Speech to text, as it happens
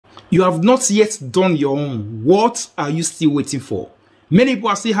You have not yet done your own. What are you still waiting for? Many people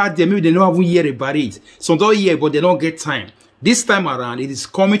are still out there. Maybe they don't even hear about it. Some don't hear, but they don't get time. This time around, it is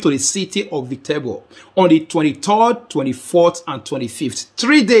coming to the city of Viterbo on the 23rd, 24th, and 25th.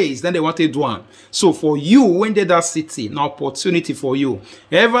 3 days, then they wanted one. So for you, when they're that city, an opportunity for you.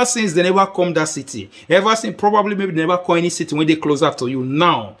 Ever since they never come that city, ever since probably maybe they never come any city when they closer to you,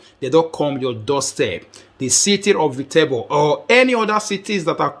 now they don't come your doorstep. The city of Viterbo or any other cities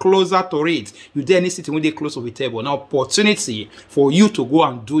that are closer to it. You dare any city when they close to Viterbo. An opportunity for you to go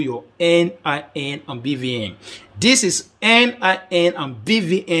and do your N.I.N and B.V.N. This is N.I.N and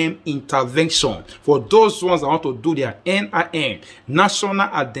B.V.N intervention for those ones that want to do their N.I.N, National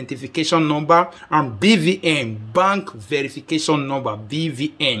Identification Number, and B.V.N, Bank Verification Number,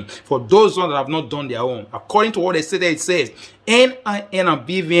 B.V.N, for those ones that have not done their own. According to what they say there, it says N.I.N and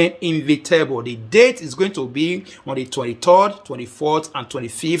B.V.N in Viterbo. The date is going to be on the 23rd, 24th, and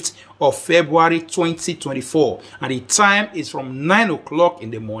 25th of February 2024. And the time is from 9 o'clock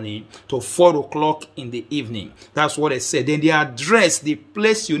in the morning to 4 o'clock in the evening. That's what they said. Then the address, the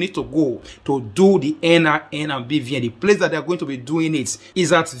place you need to go to do the N.I.N and B.V.N, the place that they're going to be doing it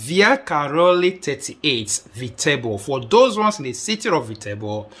is at Via Caroli 38, Viterbo. For those ones in the city of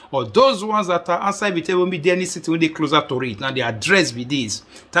Viterbo, or those ones that are outside Viterbo, maybe any city when they closer to it. Now the address be this.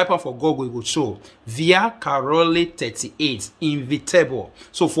 Type up for Google, it will show Via Caroli 38 in Viterbo.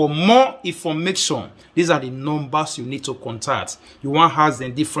 So for more information, these are the numbers you need to contact. You want to ask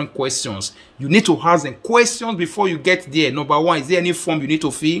them different questions. You need to ask them questions before you get there. Number one, is there any form you need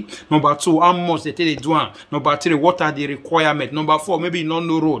to fill? Number two, how much they tell you do? Number three, what are the requirements? Number four, maybe you don't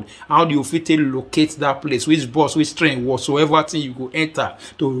know road. How do you fit to locate that place? Which bus, which train, whatsoever thing you go enter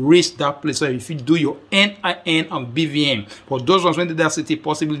to reach that place. So if you do your N.I.N and B.V.N. For those ones when they that city,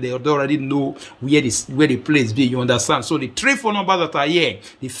 possibly they already know where the place be. You understand? So the three phone numbers that are here.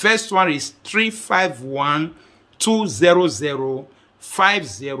 The first one is 351 200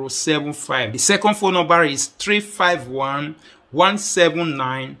 5075. The second phone number is 351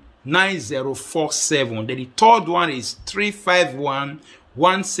 179 9047. Then the third one is 351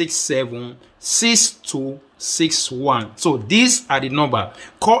 167 6261. So these are the number.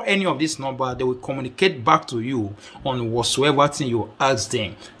 Call any of this number, they will communicate back to you on whatsoever thing you ask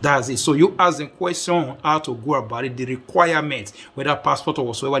them. That's it. So you ask them question on how to go about it, the requirements, whether passport or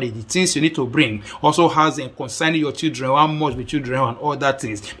whatsoever, the things you need to bring. Also ask them concerning your children, how much with children and all that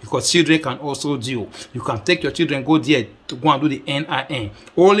things, because children can also do. You can take your children, go there to go and do the N.I.N.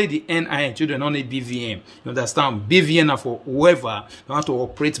 Only the N.I.N, children, only B.V.N. You understand? B.V.N are for whoever they want to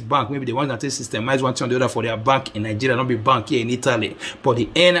operate bank. Maybe they want to take systemize one thing or the other for their bank in Nigeria, not be bank here in Italy. But the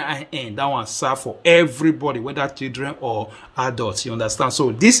N.I.N, that one serve for everybody, whether children or adults. You understand?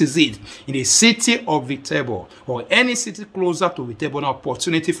 So this is it. In the city of Viterbo or any city closer to Viterbo, an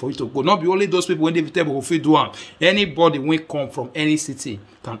opportunity for you to go. Not be only those people when they Viterbo who feel do one. Anybody when come from any city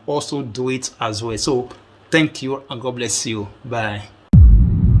can also do it as well. So thank you and God bless you. Bye.